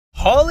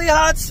Holy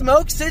hot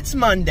smokes, it's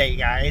Monday,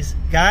 guys.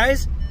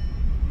 Guys,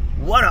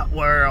 what up,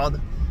 world?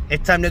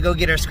 It's time to go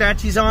get our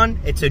scratchies on.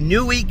 It's a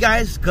new week,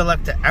 guys. Good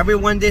luck to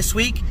everyone this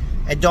week.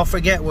 And don't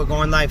forget, we're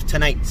going live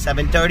tonight,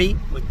 7:30,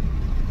 with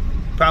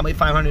probably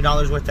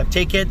 $500 worth of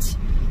tickets.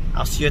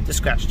 I'll see you at the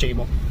scratch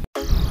table.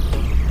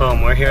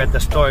 Boom, we're here at the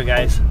store,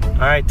 guys. All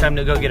right, time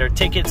to go get our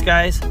tickets,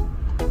 guys.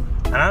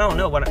 And I don't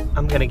know what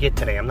I'm gonna get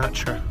today. I'm not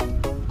sure.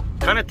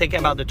 Kind of thinking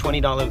about the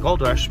 $20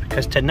 Gold Rush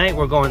because tonight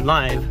we're going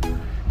live.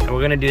 And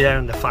we're gonna do that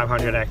on the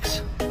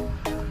 500X.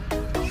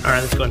 All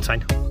right, let's go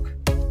inside.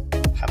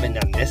 Haven't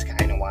done this guy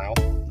in a while.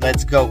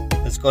 Let's go.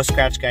 Let's go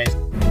scratch, guys.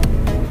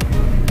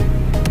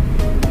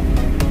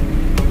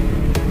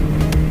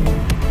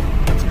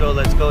 Let's go,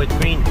 let's go. It's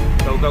green.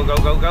 Go, go, go,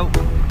 go, go.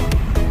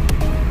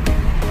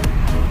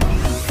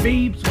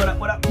 Beeps,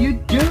 what up,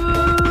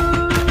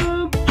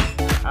 YouTube?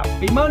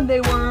 Happy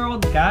Monday,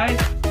 world, guys.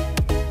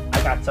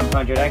 I got some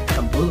 100X,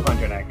 some blue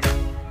 100X.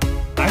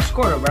 I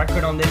scored a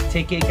record on this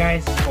ticket,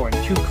 guys, scoring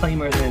 2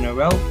 claimers in a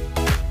row.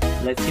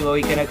 Let's see what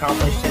we can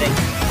accomplish today.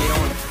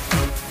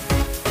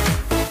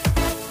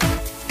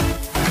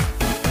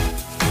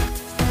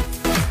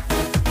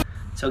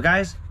 So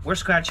guys, we're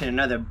scratching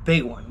another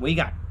big one. We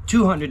got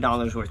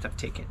 $200 worth of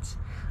tickets.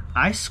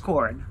 I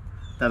scored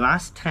the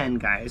last 10,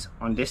 guys,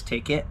 on this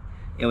ticket.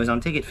 It was on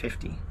ticket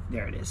 50.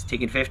 There it is,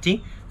 ticket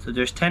 50. So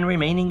there's 10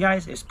 remaining,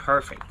 guys. It's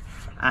perfect.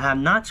 I have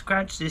not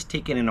scratched this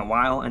ticket in a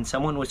while, and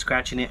someone was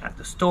scratching it at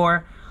the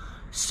store.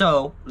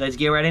 So let's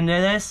get right into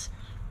this.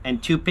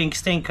 And 2 pink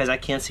stink because I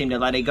can't seem to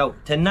let it go.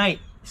 Tonight,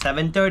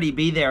 7:30,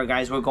 be there,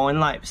 guys. We're going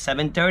live.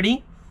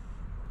 7:30.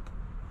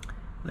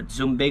 Let's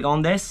zoom big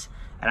on this.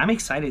 And I'm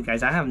excited,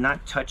 guys. I have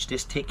not touched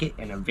this ticket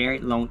in a very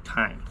long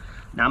time.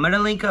 Now I'm gonna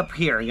link up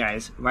here,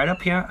 guys. Right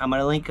up here, I'm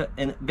gonna link a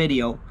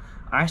video.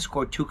 I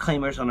scored 2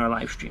 claimers on our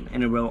live stream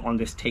in a row on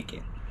this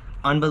ticket.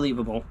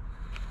 Unbelievable.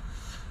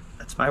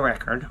 That's my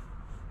record.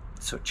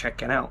 So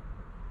check it out.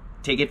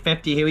 Ticket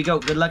 50, here we go.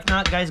 Good luck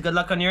not, guys. Good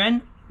luck on your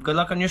end. Good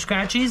luck on your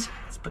scratchies.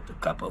 Let's put the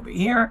cup over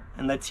here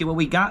and let's see what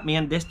we got,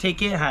 man. This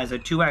ticket has a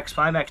 2x,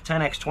 5x,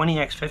 10x,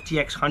 20x,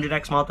 50x,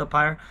 100x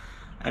multiplier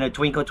and a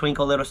twinkle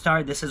twinkle little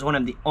star. This is one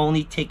of the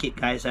only ticket,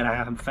 guys, that I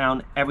have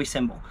found every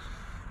symbol.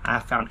 I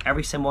have found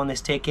every symbol on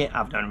this ticket.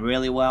 I've done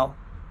really well.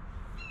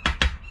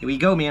 Here we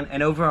go, man.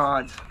 And over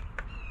odds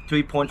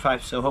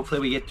 3.5. So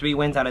hopefully we get 3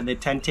 wins out of the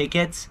 10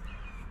 tickets.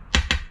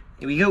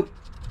 Here we go.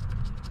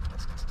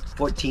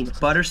 14,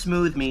 butter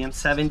smooth, man.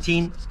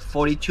 17,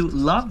 42.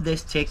 Love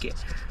this ticket.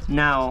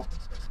 Now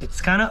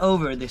it's kind of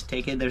over, this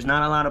ticket. There's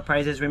not a lot of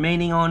prizes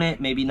remaining on it.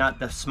 Maybe not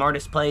the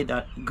smartest play.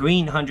 The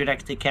green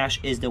 100x to cash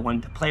is the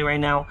one to play right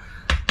now,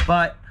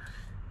 but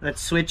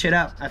let's switch it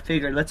up. I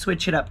figured let's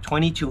switch it up.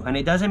 22, and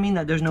it doesn't mean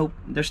that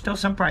there's still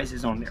some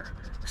prizes on there,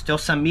 still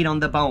some meat on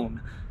the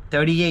bone.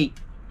 38.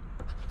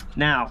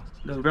 Now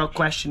the real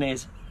question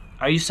is,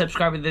 are you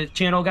subscribed to the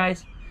channel,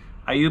 guys?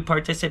 Are you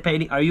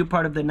participating? Are you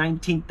part of the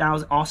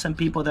 19,000 awesome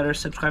people that are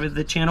subscribed to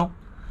the channel?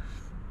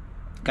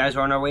 Guys,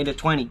 we're on our way to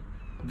 20.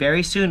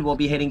 Very soon we'll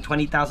be hitting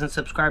 20,000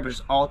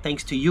 subscribers, all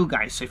thanks to you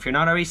guys. So if you're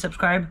not already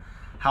subscribed,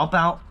 help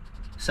out,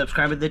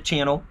 subscribe to the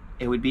channel.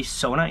 It would be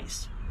so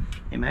nice.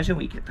 Imagine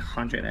we get the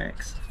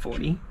 100x,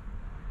 40.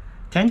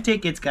 10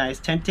 tickets, guys.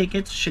 10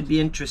 tickets should be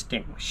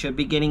interesting. We should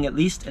be getting at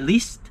least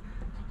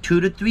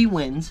 2 to 3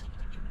 wins.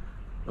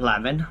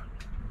 11,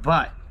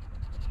 but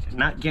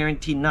not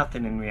guaranteed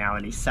nothing in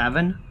reality.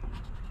 7,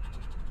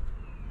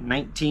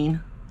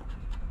 19,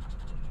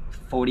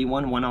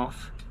 41, 1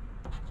 off,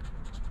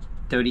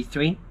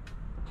 33.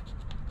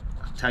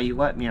 I'll tell you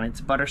what, man,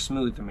 it's butter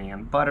smooth,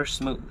 man, butter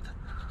smooth.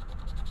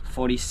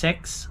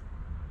 46.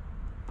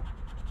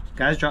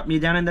 Guys, drop me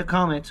down in the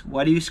comments.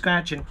 What are you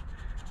scratching?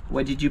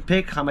 What did you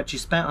pick? How much you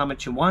spent? How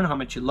much you won? How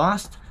much you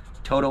lost?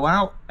 Total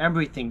out,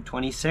 everything.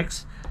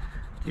 26.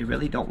 They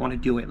really don't want to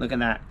do it. Look at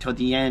that. Till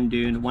the end,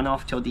 dude. 1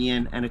 off till the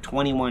end. And a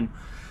 21.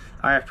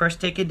 Alright, first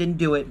ticket didn't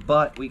do it,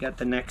 but we got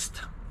the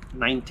next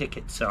 9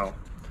 tickets. So,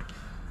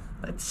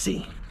 let's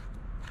see.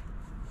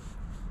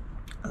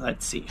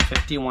 Let's see.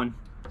 51.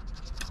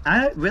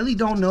 I really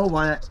don't know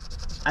why.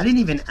 I didn't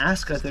even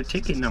ask other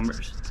ticket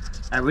numbers.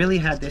 I really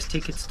had this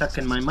ticket stuck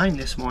in my mind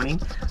this morning.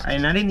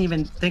 And I didn't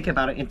even think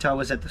about it until I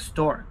was at the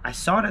store. I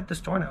saw it at the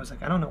store and I was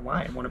like, I don't know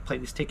why I want to play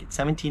this ticket.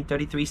 17,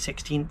 33,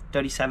 16,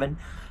 37.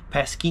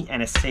 Pesky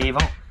and a save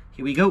on.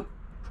 Here we go.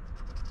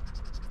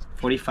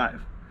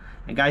 45.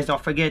 And guys,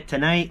 don't forget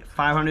tonight,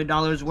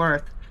 $500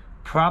 worth,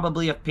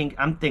 probably a pink.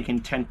 I'm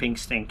thinking 10 pink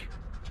stink.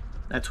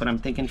 That's what I'm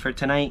thinking for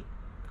tonight.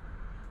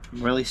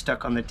 I'm really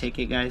stuck on the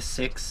ticket, guys.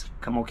 6.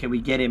 Come on, can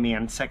we get it,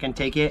 man? Second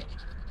ticket.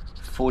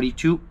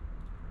 42.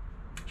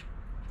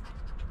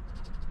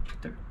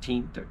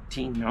 13,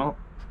 13. No.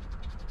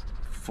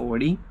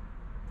 40.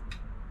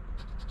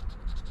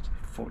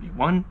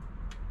 41.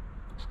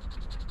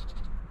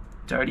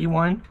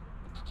 31.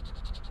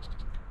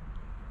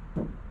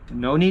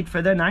 No need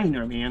for the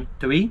 9er, man.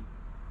 3.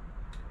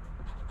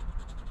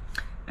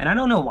 And I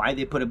don't know why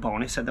they put a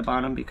bonus at the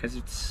bottom, because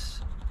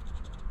it's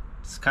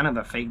kind of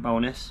a fake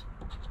bonus.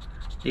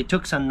 They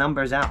took some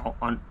numbers out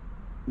on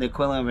the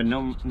equivalent of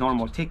a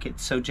normal ticket,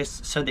 so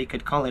just so they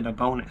could call it a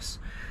bonus.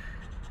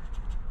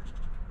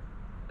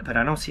 But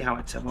I don't see how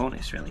it's a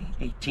bonus, really.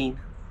 18.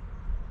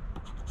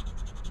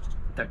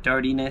 The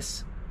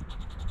dirtiness.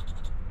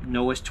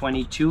 Noah's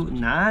 22.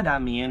 Nada,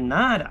 man,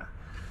 nada.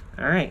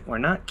 All right, we're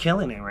not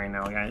killing it right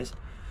now, guys.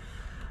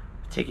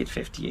 Ticket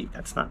 58.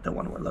 That's not the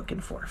one we're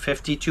looking for.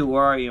 52,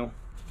 where are you?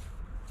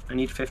 I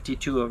need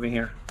 52 over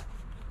here.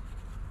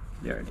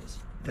 There it is.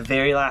 The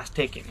very last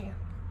ticket, man.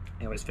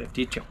 It was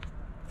 52.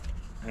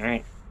 All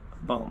right,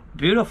 boom.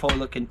 Beautiful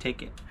looking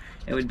ticket.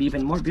 It would be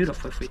even more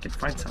beautiful if we could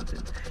find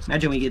something.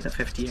 Imagine we get the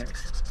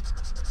 50x.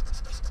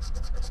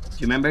 Do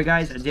you remember,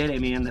 guys? I did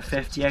it, man. The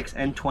 50x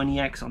and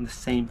 20x on the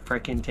same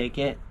freaking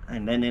ticket,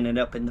 and then ended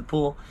up in the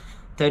pool.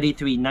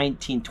 33,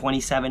 19,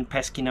 27,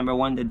 pesky number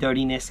 1, the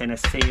dirtiness, and a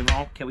save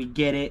all. Can we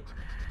get it?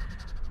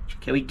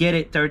 Can we get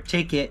it? Third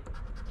ticket.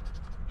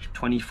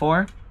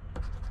 24,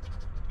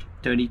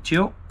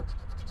 32.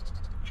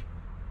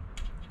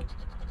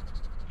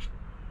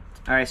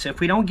 All right, so if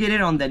we don't get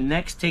it on the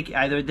next ticket,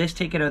 either this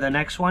ticket or the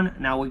next one,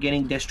 now we're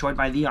getting destroyed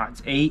by the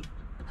odds. 8,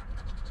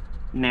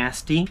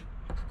 nasty.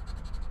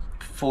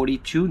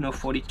 42, no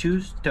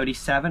 42s.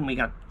 37, we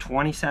got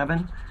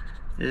 27.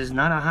 This is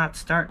not a hot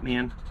start,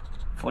 man.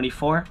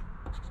 44.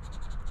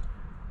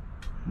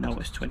 No,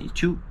 it's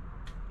 22.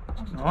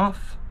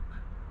 Off.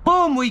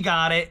 Boom, we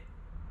got it.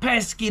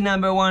 Pesky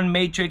number 1,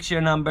 Matrix,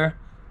 your number.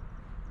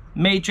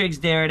 Matrix,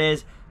 there it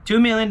is. $2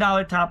 million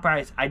top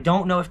prize. I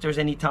don't know if there's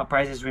any top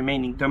prizes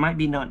remaining. There might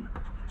be none.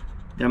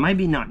 There might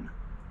be none.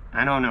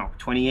 I don't know.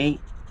 28,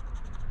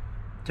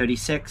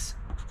 36,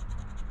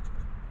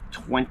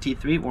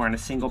 23. We're in a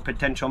single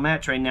potential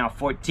match right now.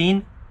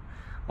 14.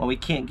 Well, we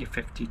can't get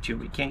 52.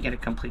 We can't get a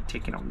complete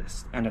ticket on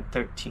this. And a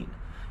 13.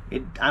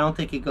 I don't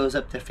think it goes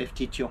up to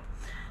 52.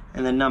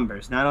 And the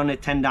numbers, not on the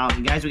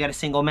 $10. Guys, we got a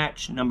single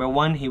match. Number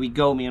 1, here we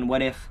go, man.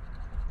 What if?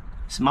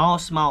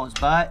 Smalls,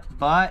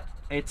 but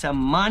it's a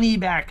money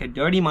back, a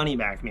dirty money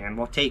back, man.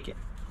 We'll take it.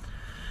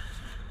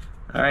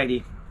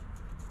 Alrighty.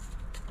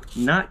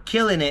 Not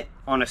killing it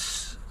on a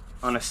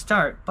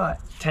start, but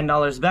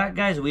 $10 back,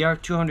 guys. We are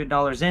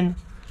 $200 in.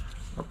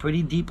 We're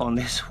pretty deep on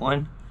this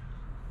one.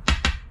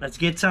 Let's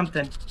get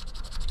something.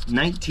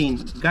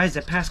 19. Guys,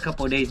 the past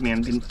couple of days,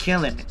 man, been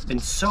killing it. Been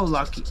so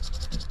lucky.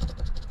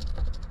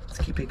 Let's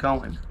keep it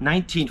going.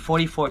 19,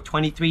 44,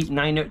 23,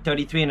 9,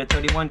 33, and a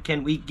 31.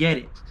 Can we get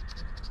it?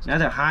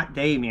 Another hot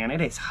day, man.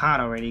 It is hot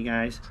already,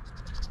 guys.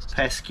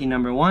 Pesky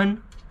number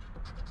 1.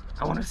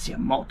 I want to see a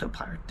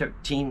multiplier.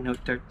 13, no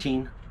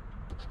 13.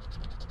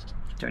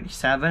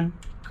 37.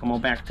 Come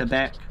on, back to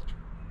back.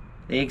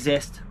 They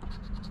exist.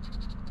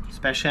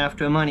 Especially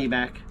after a money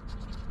back.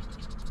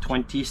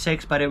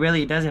 26, but it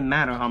really doesn't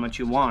matter how much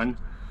you won.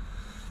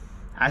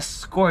 I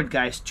scored,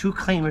 guys, 2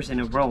 claimers in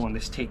a row on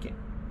this ticket.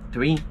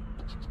 3.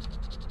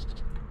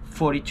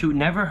 42.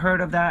 Never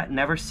heard of that.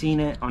 Never seen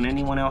it on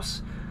anyone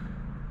else.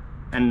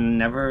 And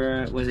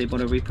never was able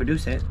to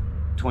reproduce it.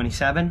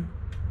 27.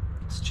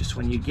 It's just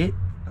when you get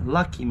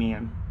lucky,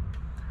 man.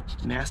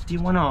 Nasty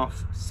one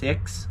off.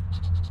 6.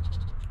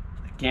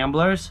 The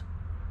gamblers.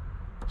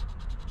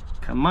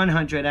 Come on,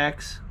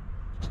 100x.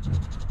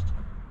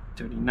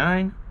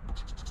 39.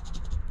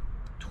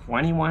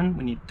 21.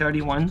 We need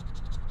 31.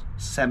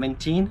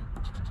 17.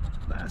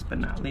 Last but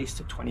not least,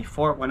 the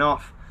 24 went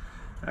off.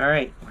 All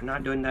right, we're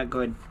not doing that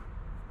good.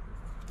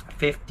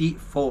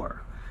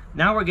 54.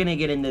 Now we're gonna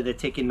get into the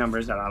ticket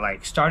numbers that I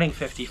like. Starting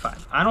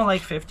 55. I don't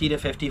like 50 to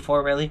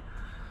 54 really.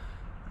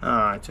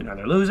 It's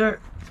another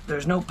loser.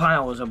 There's no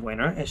piles of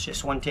winner. It's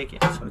just one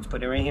ticket. So let's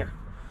put it right here.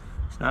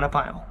 It's not a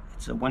pile.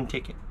 It's a one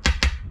ticket.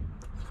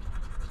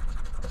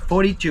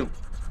 42,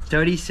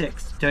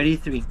 36,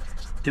 33,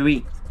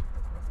 3,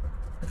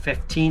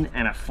 15,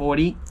 and a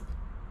 40.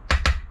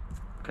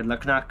 Good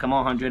luck knock. Come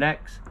on, 100x.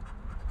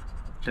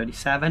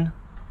 37,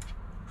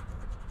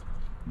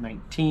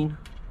 19.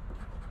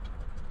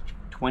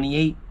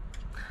 28,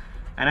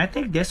 and I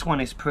think this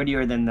one is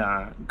prettier than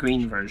the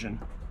green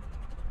version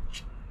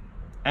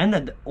and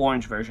the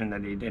orange version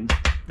that they did.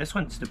 This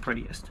one's the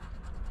prettiest,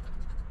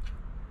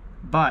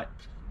 but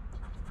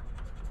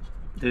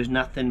there's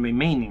nothing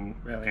remaining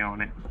really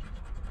on it.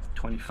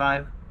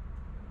 25,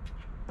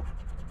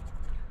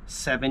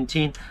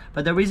 17.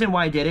 But the reason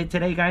why I did it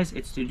today, guys,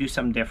 it's to do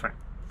something different,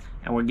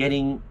 and we're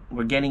getting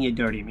it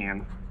dirty,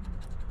 man.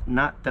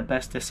 Not the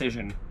best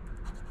decision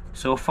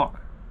so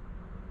far.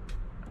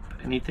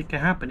 Anything can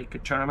happen. It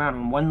could turn around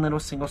on one little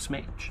single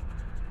smash.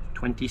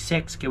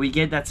 26. Can we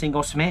get that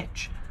single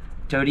smash?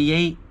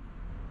 38.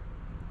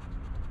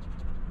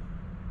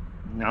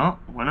 No,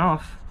 one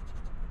off.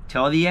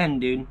 Till the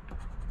end, dude.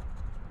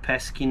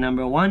 Pesky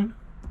number 1.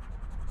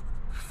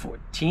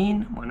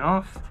 14. One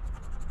off.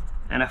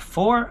 And a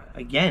 4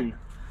 again.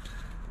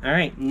 All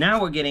right, now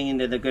we're getting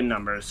into the good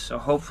numbers. So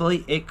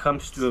hopefully it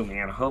comes through,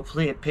 man.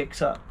 Hopefully it picks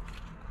up.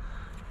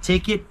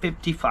 Ticket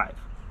 55.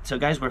 So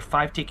guys, we're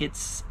 5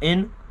 tickets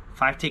in.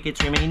 5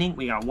 tickets remaining.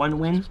 We got 1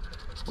 win.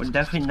 We're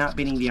definitely not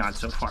beating the odds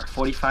so far.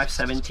 45,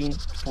 17,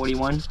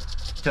 41,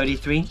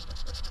 33,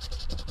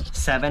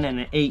 7, and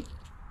an 8.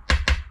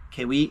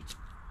 Can we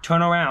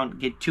Turn around,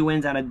 get 2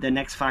 wins out of the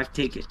next 5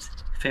 tickets.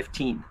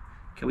 15.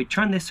 Can we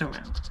turn this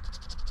around?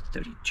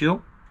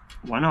 32.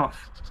 1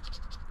 off.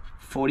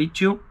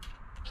 42.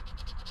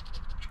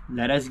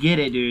 Let us get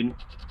it, dude.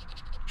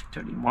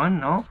 31,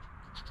 no.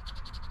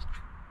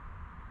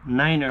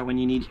 9er when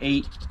you need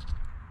 8.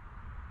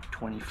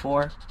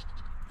 24.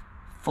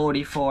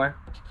 44.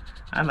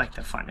 I'd like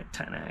to find a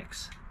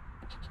 10x.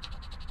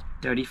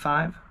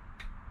 35.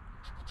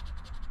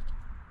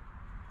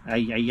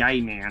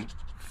 Ay, man.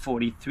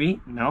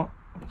 43. No.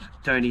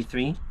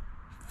 33.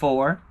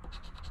 4.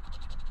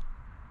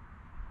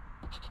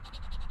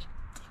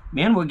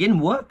 Man, we're getting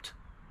whooped.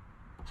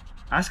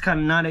 I was kind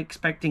of not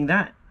expecting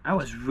that. I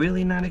was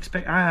really not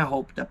expecting. I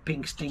hope the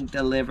Pink Stink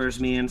delivers,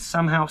 man.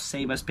 Somehow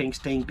save us, Pink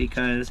Stink,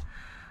 because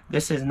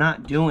this is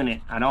not doing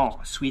it at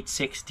all. Sweet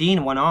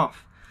 16, 1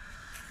 off.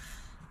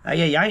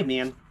 Ay,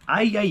 man.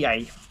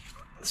 Ay.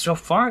 So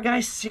far,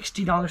 guys,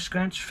 $60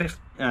 scratch,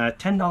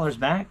 $10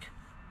 back.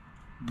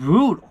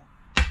 Brutal.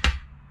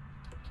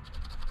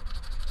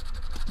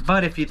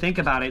 But if you think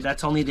about it,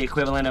 that's only the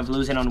equivalent of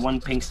losing on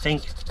 1 Pink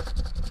Stink.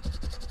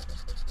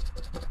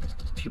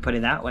 If you put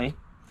it that way.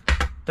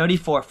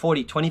 34,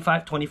 40,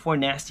 25, 24,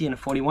 nasty, and a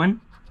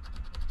 41.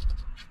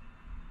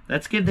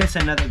 Let's give this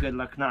another good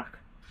luck knock.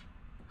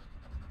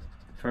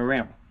 For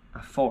real.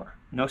 A 4.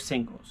 No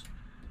singles.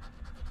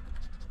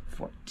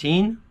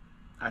 14.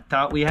 I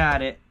thought we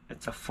had it.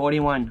 It's a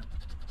 41.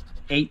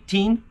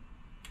 18.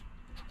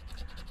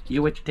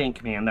 You would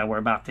think, man, that we're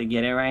about to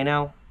get it right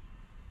now.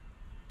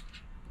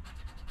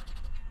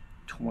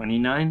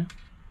 29.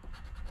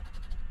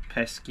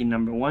 Pesky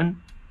number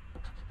 1.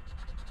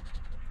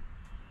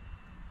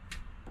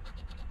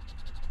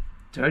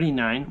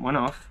 39. 1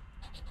 off.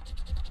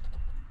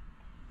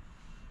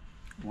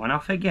 1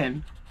 off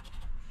again.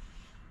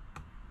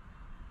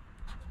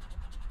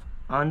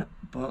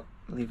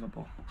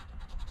 Unbelievable.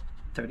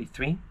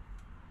 33.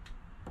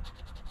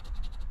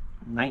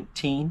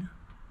 19.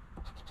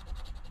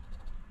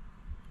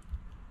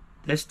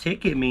 This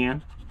ticket,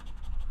 man,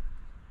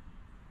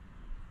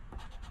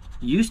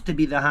 used to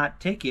be the hot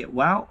ticket.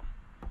 Well,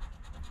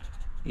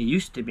 it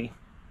used to be.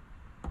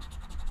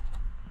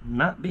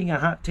 Not being a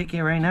hot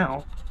ticket right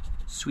now.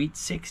 Sweet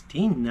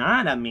 16.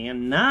 Nada,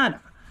 man. Nada.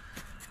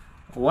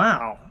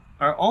 Wow.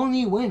 Our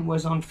only win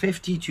was on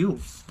 52.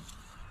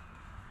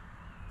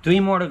 3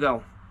 more to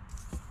go.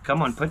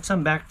 Come on, put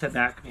some back to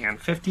back, man.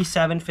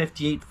 57,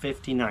 58,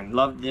 59.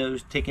 Love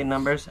those ticket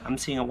numbers. I'm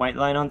seeing a white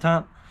line on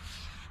top.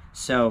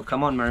 So,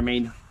 come on,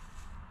 Mermaid.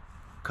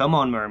 Come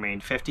on,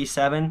 Mermaid.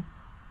 57.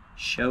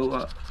 Show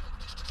up.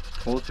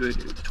 Pull through,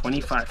 dude.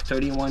 25,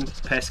 31.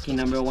 Pesky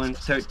number 1.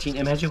 13.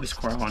 Imagine we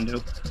score a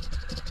Hondo.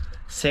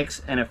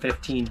 6 and a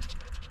 15.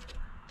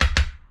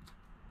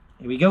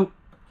 Here we go.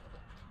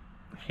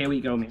 Here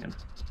we go, man.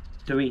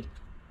 3.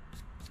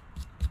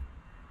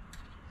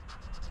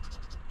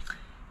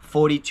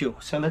 42.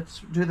 So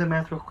let's do the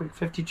math real quick.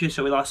 52.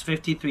 So we lost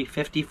 53,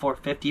 54,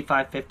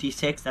 55,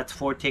 56. That's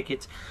 4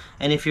 tickets.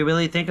 And if you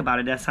really think about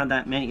it, that's not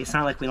that many. It's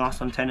not like we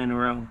lost on 10 in a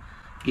row,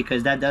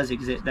 because that does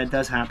exist. That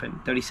does happen.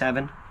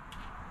 37.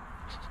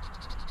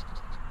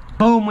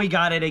 Boom, we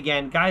got it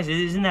again. Guys,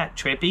 isn't that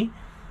trippy?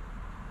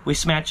 We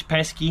smashed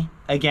Pesky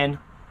again.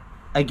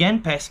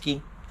 Again,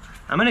 Pesky.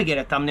 I'm going to get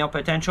a thumbnail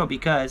potential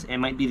because it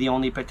might be the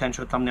only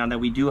potential thumbnail that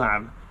we do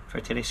have for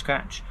today's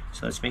scratch.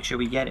 So let's make sure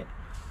we get it.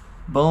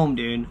 Boom,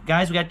 dude.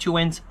 Guys, we got 2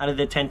 wins out of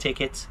the 10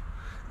 tickets.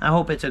 I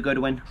hope it's a good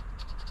one.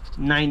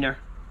 9er.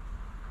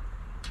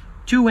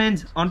 2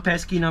 wins on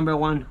Pesky number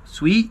 1.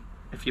 Sweet.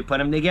 If you put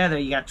them together,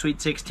 you got Sweet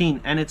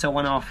 16. And it's a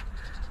 1 off.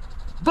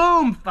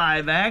 Boom,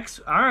 5x.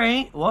 All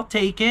right, we'll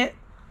take it.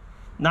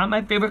 Not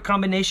my favorite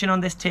combination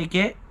on this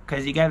ticket,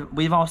 because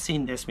we've all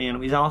seen this, man.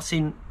 We've all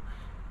seen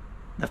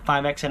the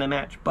 5x in a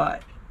match,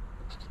 but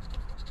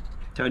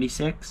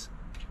 36.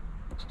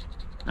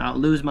 I'll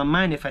lose my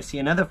mind if I see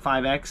another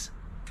 5x.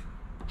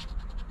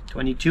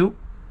 22.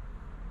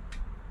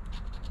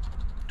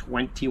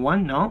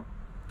 21, no.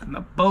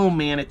 Boom,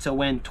 man, it's a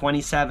win.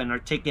 27, our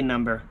ticket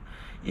number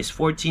is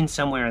 14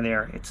 somewhere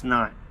there. It's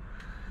not.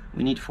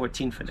 We need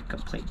 14 for the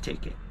complete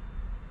ticket.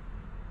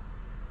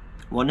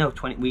 Well, no,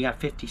 20. We got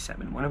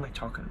 57. What am I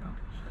talking about?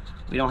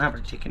 We don't have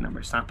our ticket number.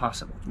 It's not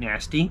possible.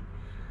 Nasty.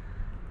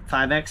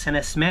 5x and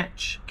a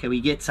smash. Can we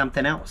get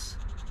something else?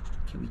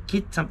 Can we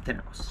get something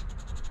else?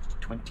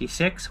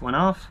 26, 1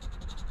 off.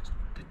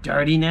 The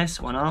dirtiness,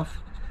 1 off.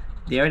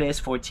 There it is,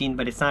 14,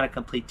 but it's not a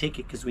complete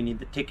ticket because we need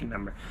the ticket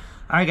number.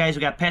 All right, guys,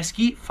 we got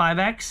Pesky,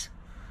 5x.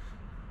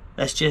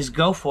 Let's just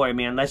go for it,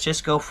 man. Let's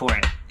just go for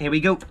it. Here we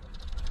go.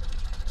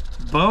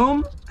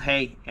 Boom.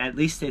 Hey, at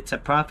least it's a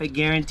profit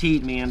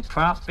guaranteed, man.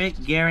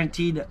 Profit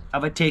guaranteed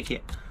of a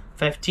ticket.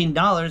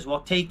 $15,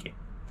 we'll take it.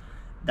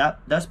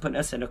 That does put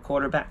us in a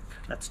quarter back.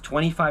 That's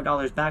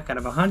 $25 back out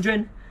of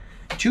 100.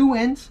 2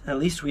 wins. At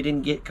least we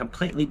didn't get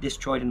completely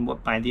destroyed and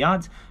whooped by the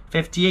odds.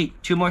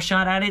 58. 2 more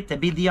shot at it to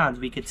beat the odds.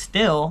 We could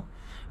still,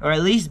 or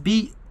at least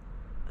be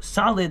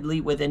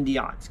solidly within the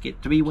odds.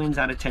 Get 3 wins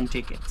out of 10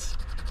 tickets.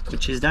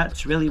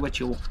 That's really what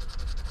you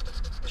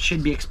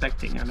should be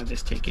expecting out of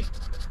this ticket.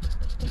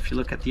 if you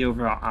look at the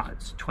overall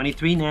odds.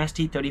 23,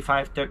 nasty.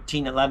 35,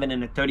 13, 11,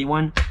 and a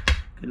 31.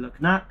 Good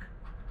luck, knock.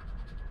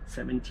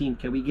 17.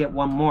 Can we get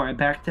one more? A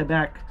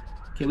back-to-back.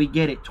 Can we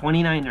get it?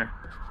 29er.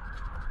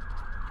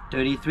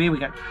 33. We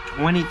got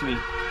 23.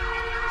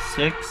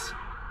 6.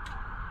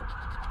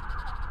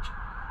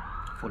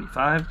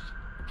 45.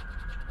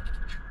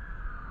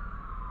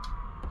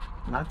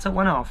 Lots of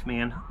one-off,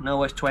 man.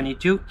 Noah's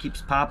 22.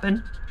 Keeps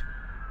popping.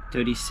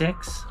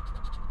 36.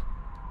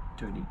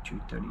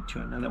 32, 32.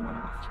 Another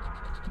one-off.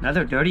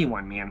 Another dirty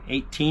one, man.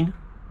 18.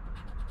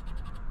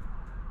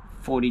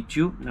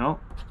 42. No.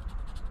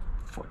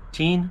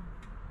 14.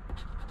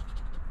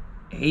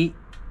 8.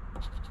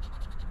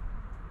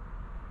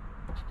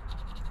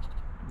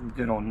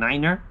 Good old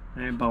 9er.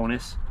 And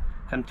bonus.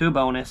 Come through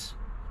bonus.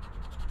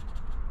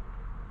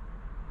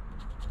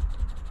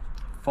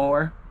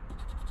 4.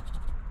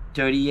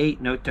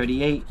 38. No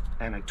 38.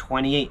 And a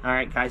 28.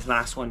 Alright, guys.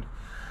 Last one.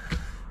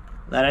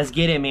 Let us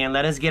get it, man.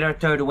 Let us get our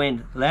third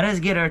win. Let us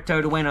get our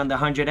third win on the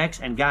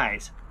 100X. And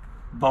guys,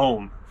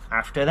 boom.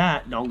 After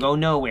that, don't go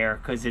nowhere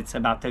because it's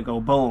about to go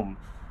boom.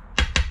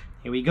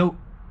 Here we go.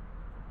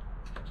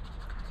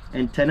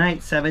 And tonight,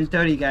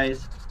 7:30,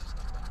 guys.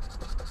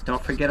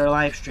 Don't forget our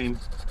live stream.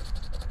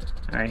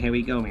 All right, here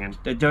we go, man.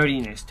 The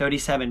dirtiness.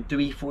 37,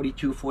 3,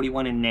 42,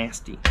 41, and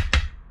nasty.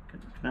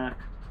 Good knock.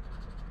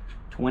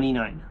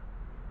 29.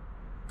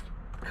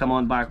 Come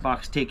on,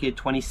 box ticket.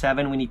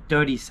 27. We need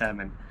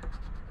 37.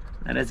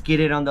 Let us get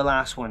it on the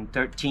last one.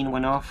 13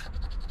 went off.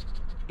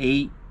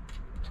 8.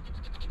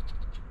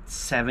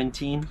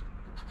 17.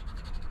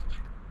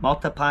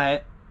 Multiply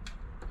it.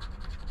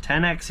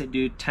 10x it,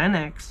 dude.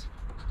 10x.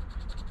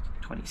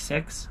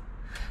 26.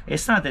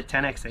 It's not the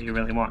 10x that you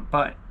really want,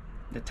 but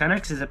the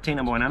 10x is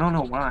obtainable, and I don't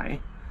know why.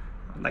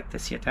 I'd like to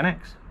see a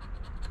 10x.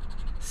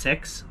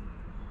 6.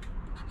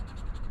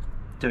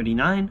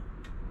 39.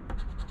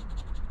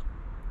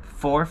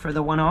 4 for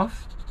the one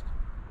off.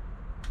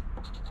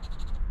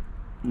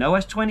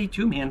 Noah's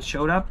 22, man,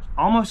 showed up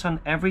almost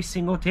on every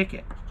single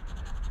ticket.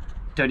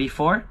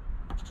 34.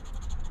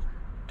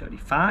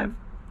 35.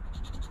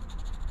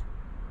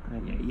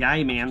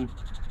 Yeah, man.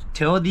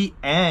 Till the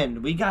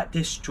end. We got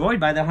destroyed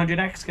by the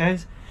 100X,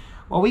 guys.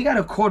 Well, we got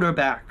a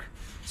quarterback.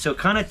 So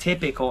kind of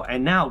typical.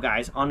 And now,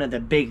 guys, onto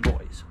the big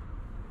boys.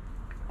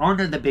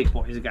 Onto the big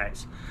boys,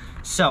 guys.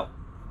 So,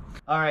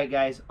 alright,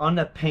 guys. On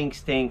the pink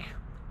stink.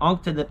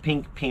 Onto the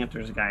Pink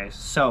Panthers, guys.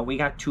 So, we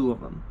got 2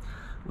 of them.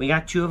 We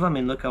got 2 of them,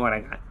 and look at what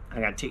I got. I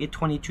got ticket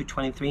 22,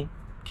 23.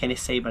 Can it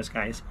save us,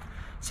 guys?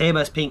 Save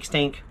us, Pink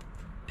Stink.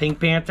 Pink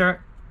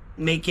Panther,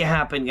 make it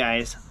happen,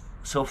 guys.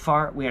 So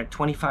far, we are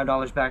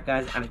 $25 back,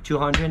 guys. Out of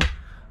 200,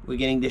 we're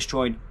getting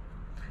destroyed.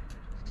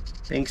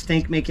 Pink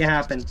Stink, make it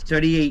happen.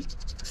 38,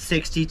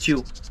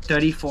 62,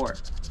 34,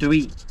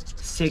 3,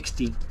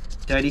 60,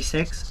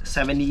 36,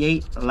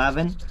 78,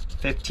 11,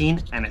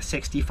 15, and a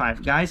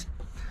 65. Guys,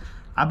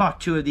 I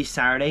bought 2 of these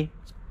Saturday.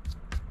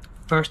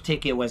 First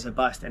ticket was a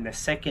bust, and the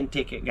second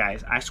ticket,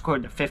 guys, I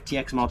scored the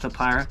 50x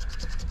multiplier,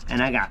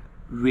 and I got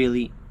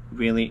really,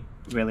 really,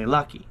 really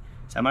lucky.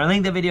 So I'm gonna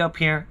link the video up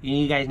here.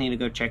 You guys need to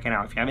go check it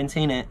out. If you haven't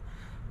seen it,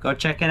 go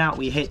check it out.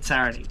 We hit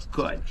Saturday.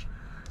 Good.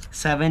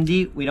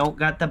 70, we don't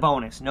got the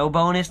bonus. No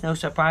bonus, no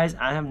surprise.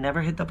 I have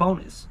never hit the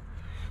bonus.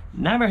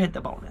 Never hit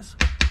the bonus.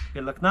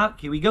 Good luck,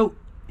 knock. Here we go.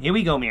 Here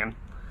we go, man.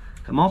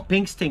 Come on,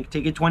 Pink Stink.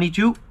 Ticket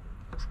 22.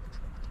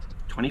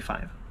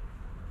 25.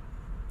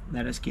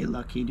 Let us get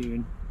lucky,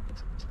 dude.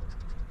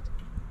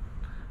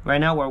 Right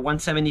now, we're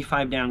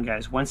 175 down,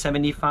 guys.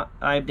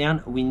 175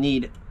 down. We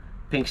need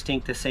Pink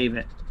Stink to save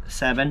it.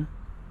 7.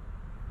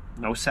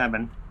 No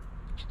 7.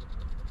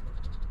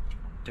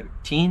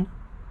 13.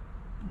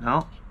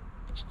 No.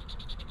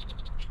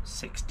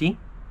 60.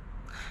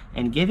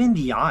 And given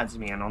the odds,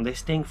 man, on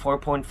this thing,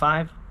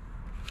 4.5.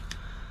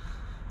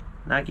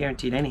 Not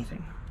guaranteed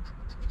anything.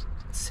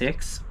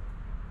 6.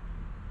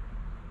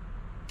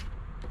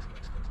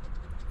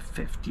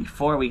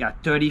 54. We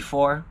got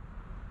 34.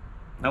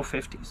 No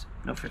 50s.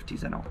 No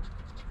 50s at all.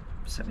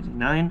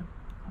 79.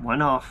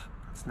 1 off.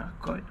 That's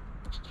not good.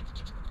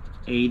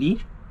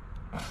 80.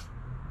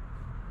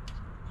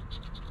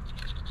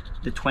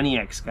 The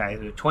 20x, guys.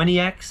 The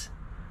 20x,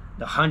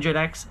 the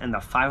 100x, and the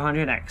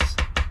 500x.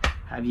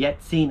 Have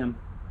yet seen them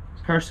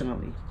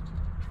personally.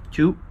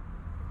 2.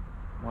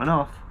 1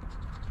 off.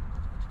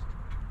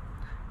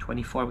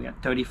 24. We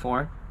got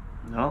 34.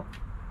 No.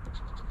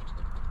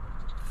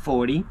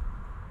 40.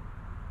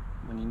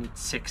 When you need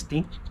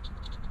 60.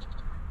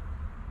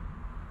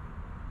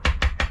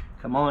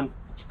 Come on.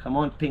 Come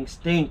on, Pink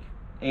Stink.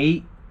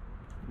 8.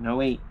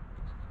 No 8.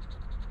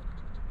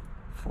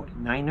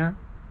 49er.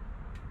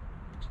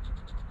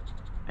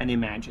 And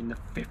imagine the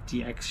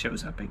 50x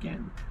shows up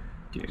again.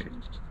 Dude.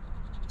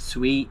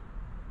 Sweet.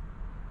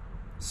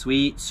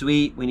 Sweet,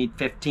 sweet. We need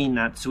 15,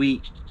 not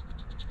sweet.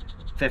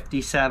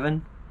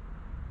 57.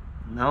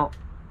 No.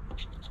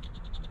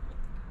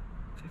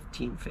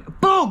 15.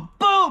 Boom!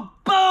 Boom!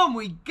 Boom!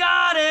 We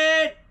got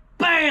it!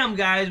 Bam,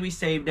 guys. We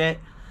saved it.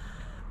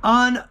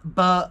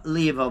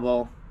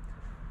 Unbelievable.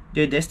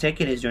 Dude, this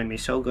ticket is doing me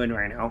so good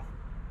right now.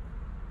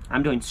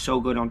 I'm doing so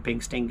good on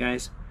pink stink,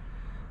 guys.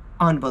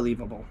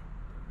 Unbelievable.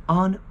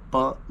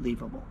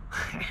 Unbelievable.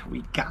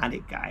 We got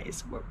it,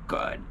 guys. We're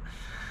good.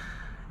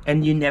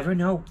 And you never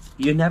know.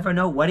 You never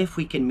know. What if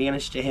we can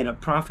manage to hit a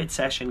profit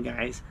session,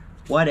 guys?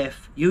 What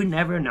if? You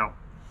never know.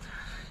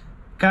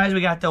 Guys,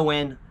 we got the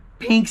win.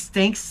 Pink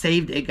stink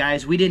saved it,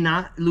 guys. We did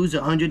not lose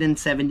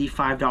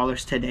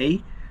 $175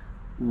 today.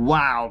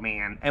 Wow,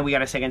 man. And we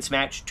got a second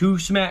smash. Two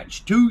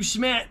smash.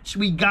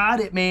 We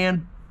got it,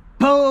 man.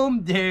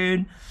 Boom,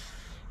 dude.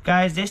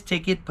 Guys, this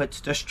ticket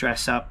puts the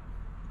stress up.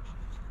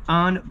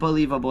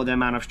 Unbelievable, the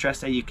amount of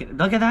stress that you can.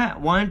 Look at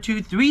that. 1,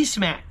 2, 3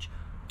 smash.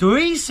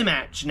 3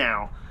 smash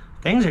now.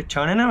 Things are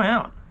turning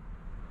around.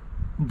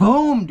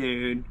 Boom,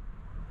 dude.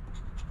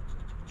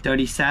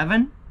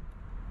 37.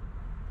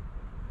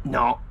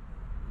 No.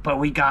 But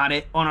we got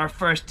it on our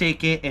first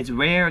ticket. It's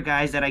rare,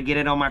 guys, that I get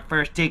it on my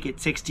first ticket.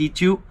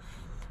 62.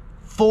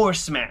 4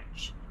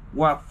 smash.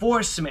 We're at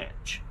 4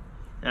 smash.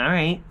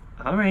 Alright.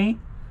 Alright.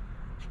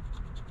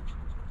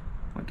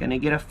 We're gonna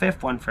get a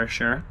 5th one for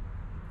sure.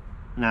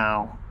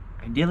 Now,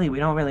 ideally, we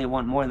don't really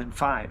want more than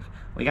 5.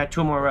 We got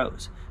 2 more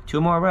rows. 2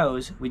 more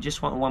rows, we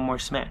just want 1 more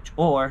smash.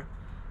 Or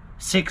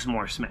 6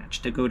 more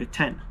smash to go to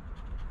 10.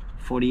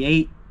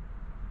 48.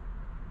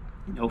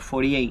 No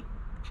 48.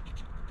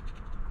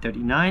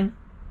 39.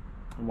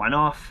 1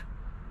 off.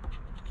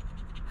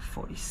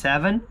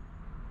 47.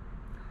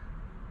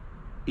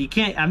 You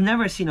can't, I've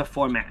never seen a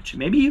 4 match.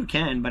 Maybe you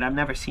can, but I've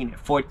never seen it.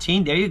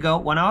 14, there you go,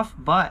 1 off.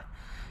 But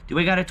do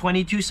we got a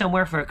 22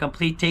 somewhere for a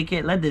complete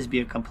ticket? Let this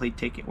be a complete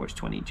ticket. Where's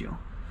 22?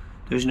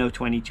 There's no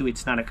 22.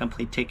 It's not a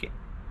complete ticket.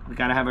 We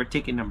gotta have our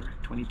ticket number.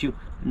 22.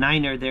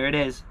 9er, there it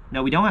is.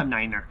 No, we don't have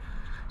 9er.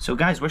 So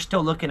guys, we're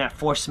still looking at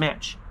 4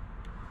 smash.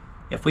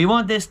 If we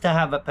want this to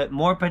have a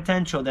more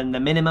potential than the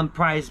minimum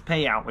prize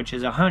payout, which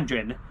is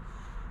 100,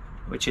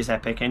 which is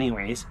epic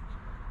anyways.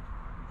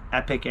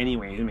 Epic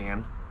anyways,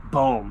 man.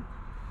 Boom.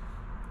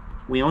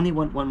 We only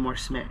want 1 more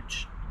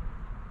smash.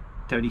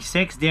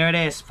 36, there it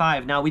is,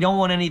 5. Now we don't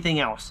want anything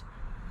else.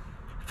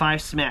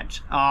 5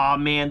 smash. Oh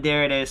man,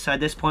 there it is. So at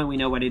this point we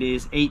know what it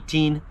is.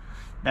 18,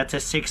 that's a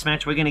 6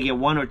 match. We're gonna get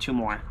 1 or 2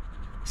 more.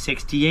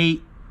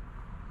 68,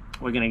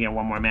 we're gonna get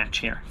 1 more match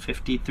here.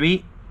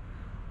 53,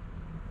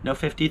 no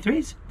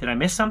 53s. Did I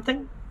miss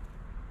something?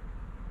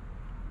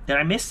 Did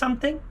I miss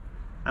something?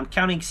 I'm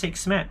counting 6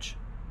 smash.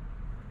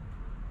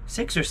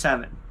 6 or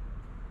 7?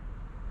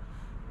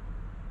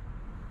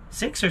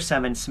 6 or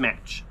 7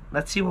 smash.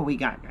 Let's see what we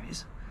got,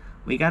 guys.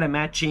 We got a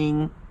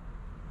matching.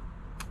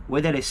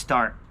 Where did it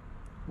start?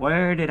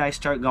 Where did I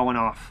start going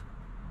off?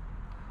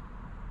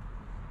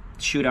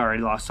 Shoot, I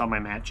already lost all my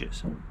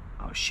matches.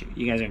 Oh shoot,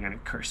 you guys are gonna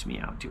curse me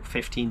out too.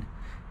 15,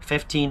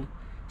 15,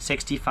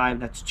 65,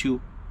 that's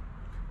 2,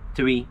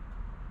 3,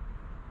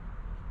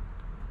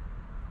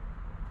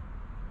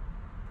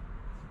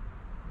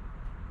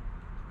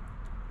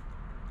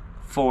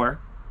 4.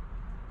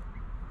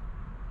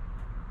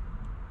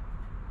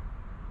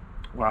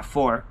 We're at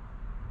 4.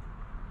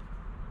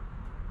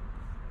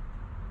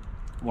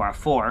 We're at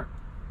 4.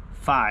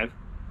 5.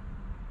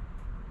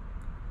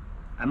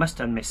 I must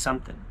have missed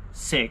something.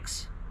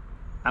 6.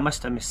 I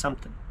must have missed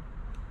something.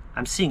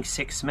 I'm seeing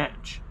 6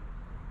 smash.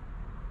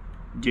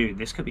 Dude,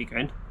 this could be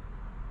good.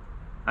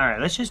 Alright,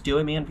 let's just do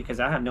it, man, because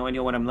I have no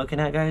idea what I'm looking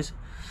at, guys.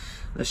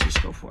 Let's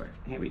just go for it.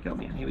 Here we go,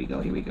 man. Here we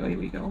go, here we go, here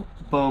we go.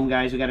 Boom,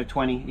 guys, we got a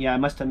 20. Yeah, I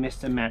must have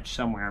missed a match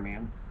somewhere,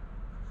 man.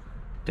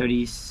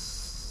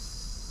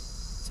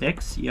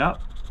 36.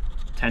 Yup.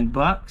 10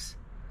 bucks.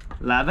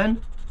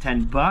 11.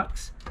 10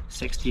 bucks.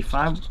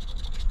 65.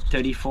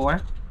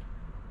 34.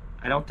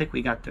 I don't think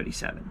we got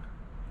 37.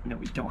 No,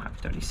 we don't have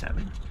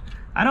 37.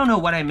 I don't know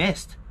what I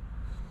missed.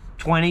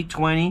 20,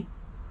 20,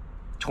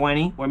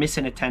 20. We're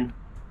missing a 10.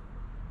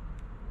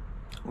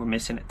 We're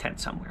missing a 10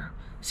 somewhere.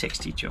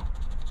 62.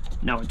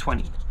 No,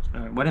 20.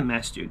 What a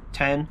mess, dude.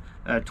 10,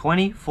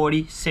 20,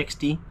 40,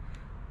 60,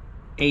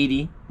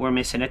 80. We're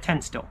missing a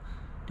 10 still.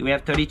 Do we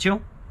have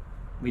 32?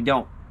 We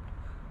don't.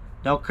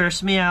 Don't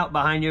curse me out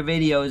behind your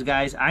videos,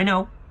 guys. I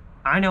know.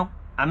 I know.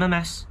 I'm a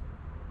mess.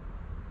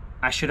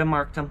 I should have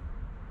marked them.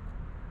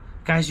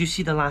 Guys, you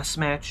see the last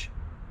match?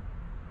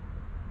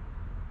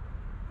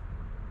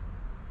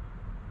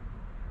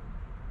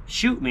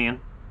 Shoot, man.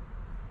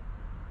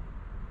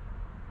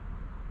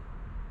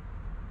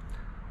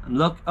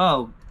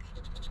 Oh.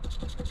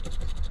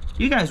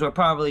 You guys were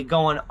probably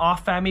going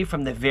off at me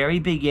from the very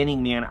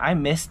beginning, man. I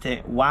missed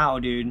it. Wow,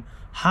 dude.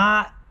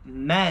 Hot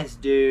mess,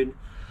 dude.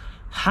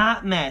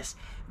 Hot mess.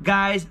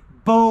 Guys,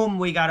 boom,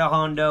 we got a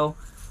Hondo.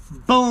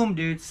 Boom,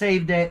 dude.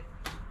 Saved it.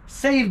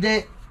 Saved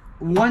it.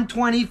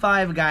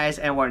 125, guys,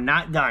 and we're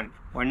not done.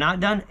 We're not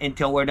done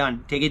until we're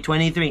done. Ticket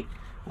 23.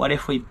 What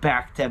if we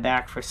back to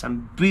back for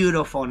some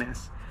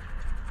beautifulness?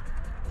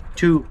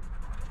 2,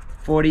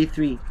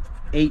 43,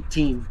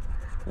 18.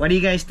 What do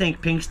you guys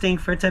think? Pink stink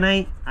for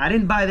tonight? I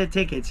didn't buy the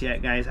tickets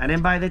yet, guys. I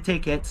didn't buy the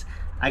tickets.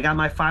 I got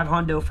my 5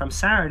 Hondo from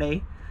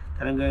Saturday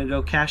that I'm going to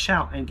go cash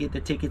out and get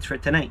the tickets for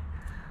tonight.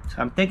 So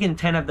I'm thinking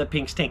 10 of the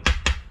pink stink.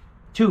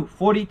 2,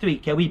 43.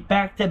 Can we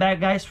back to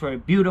back, guys, for a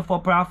beautiful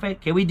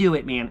profit? Can we do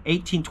it, man?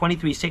 18,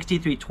 23,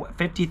 63,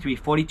 53,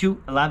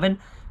 42, 11,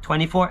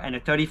 24, and a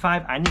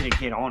 35. I need to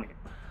get on it.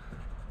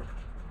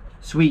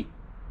 Sweet.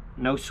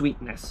 No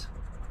sweetness.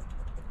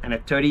 And a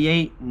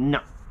 38.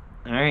 No.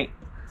 All right.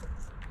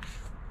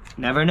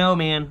 Never know,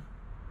 man.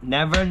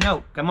 Never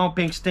know. Come on,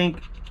 Pink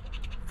Stink.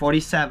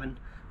 47.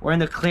 We're in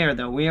the clear,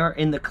 though. We are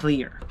in the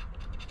clear.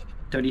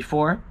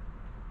 34.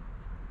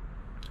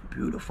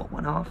 Beautiful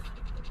one off.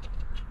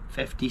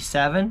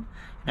 57.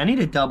 I need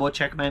to double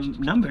check my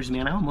numbers,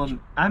 man.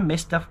 I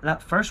missed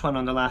that first one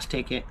on the last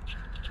ticket.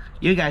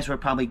 You guys were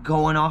probably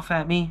going off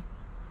at me.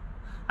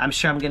 I'm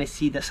sure I'm gonna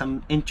see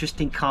some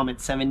interesting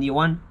comments.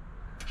 71.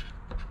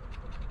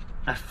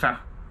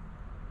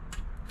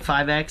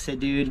 5x it,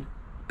 dude.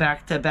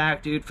 Back to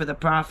back, dude, for the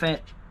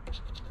profit.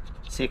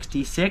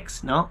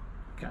 66. No.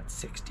 Got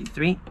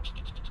 63.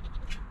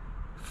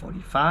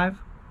 45.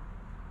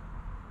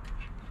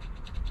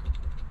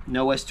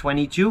 Noah's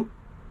 22.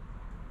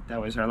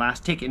 That was our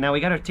last ticket. Now we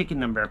got our ticket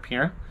number up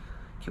here.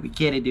 Can we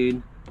get it,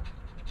 dude?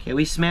 Can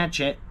we smash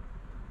it?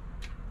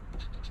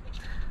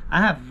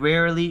 I have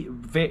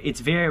it's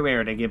very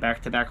rare to get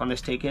back to back on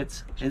this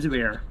tickets. It's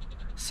rare.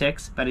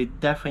 6, but it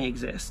definitely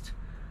exists.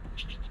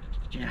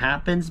 It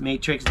happens.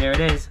 Matrix, there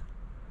it is.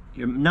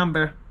 Your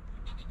number.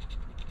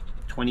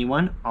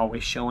 21,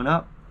 always showing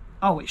up.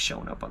 Always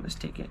showing up on this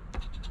ticket.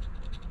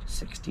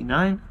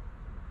 69.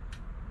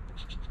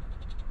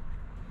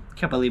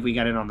 Can't believe we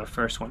got it on the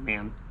first one,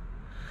 man.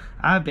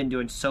 I've been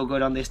doing so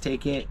good on this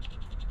ticket.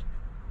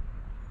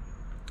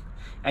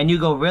 And you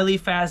go really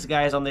fast,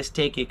 guys, on this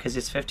ticket because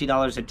it's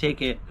 $50 a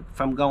ticket,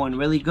 from going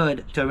really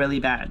good to really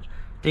bad.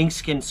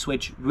 Things can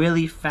switch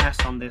really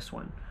fast on this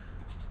one.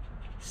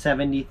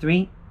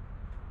 73.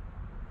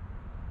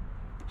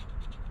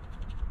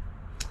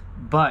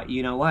 But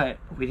you know what?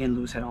 We didn't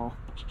lose at all.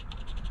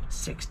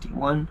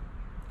 61.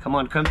 Come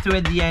on, come through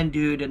at the end,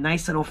 dude. A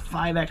nice little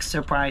 5x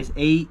surprise.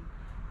 8.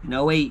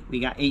 No 8. We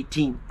got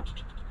 18.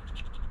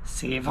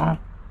 7.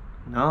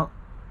 No.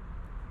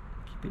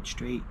 Keep it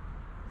straight.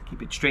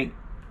 Keep it straight.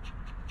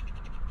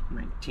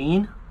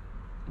 19.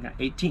 We got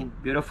 18.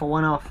 Beautiful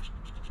one off.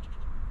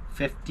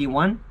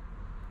 51.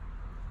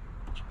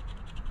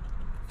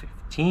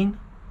 15.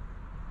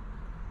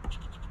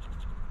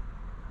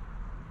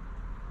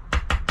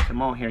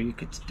 Come on here. You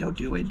could still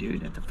do it,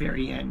 dude. At the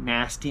very end.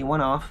 Nasty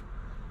one off.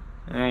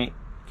 Alright.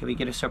 Can we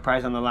get a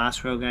surprise on the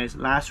last row, guys?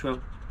 Last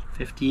row.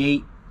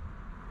 58.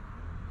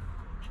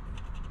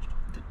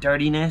 The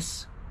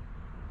dirtiness.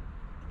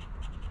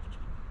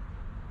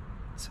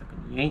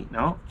 78.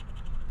 No.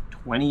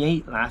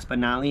 28. Last but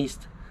not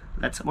least.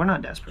 We're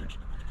not desperate.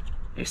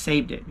 They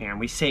saved it, man.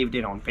 We saved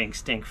it on Pink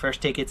Stink.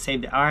 First ticket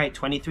saved it. Alright,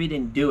 23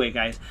 didn't do it,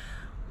 guys.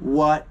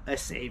 What a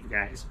save,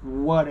 guys.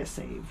 What a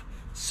save.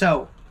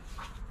 So,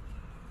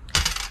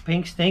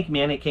 Pink Stink,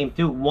 man, it came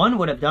through. One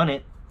would have done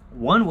it.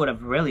 One would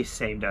have really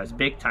saved us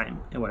big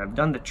time. It would have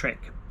done the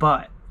trick.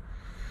 But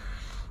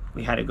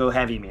we had to go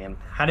heavy, man.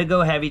 Had to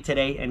go heavy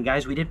today. And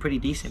guys, we did pretty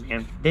decent,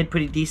 man. Did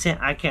pretty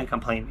decent. I can't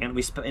complain, man.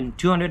 We spent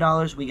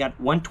 $200. We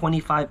got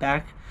 $125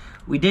 back.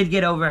 We did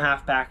get over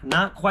half back.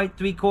 Not quite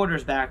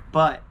 3/4 back,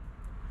 but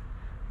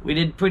we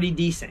did pretty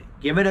decent.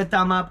 Give it a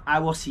thumb up. I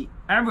will see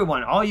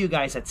everyone, all you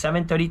guys, at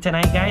 7:30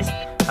 tonight, guys.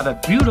 Have a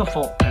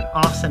beautiful and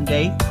awesome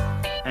day.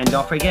 And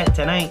don't forget,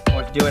 tonight,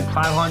 we're doing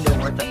 500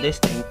 worth of this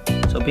thing.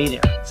 So be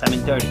there,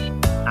 7:30.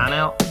 I'm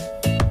out.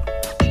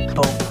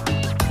 Boom.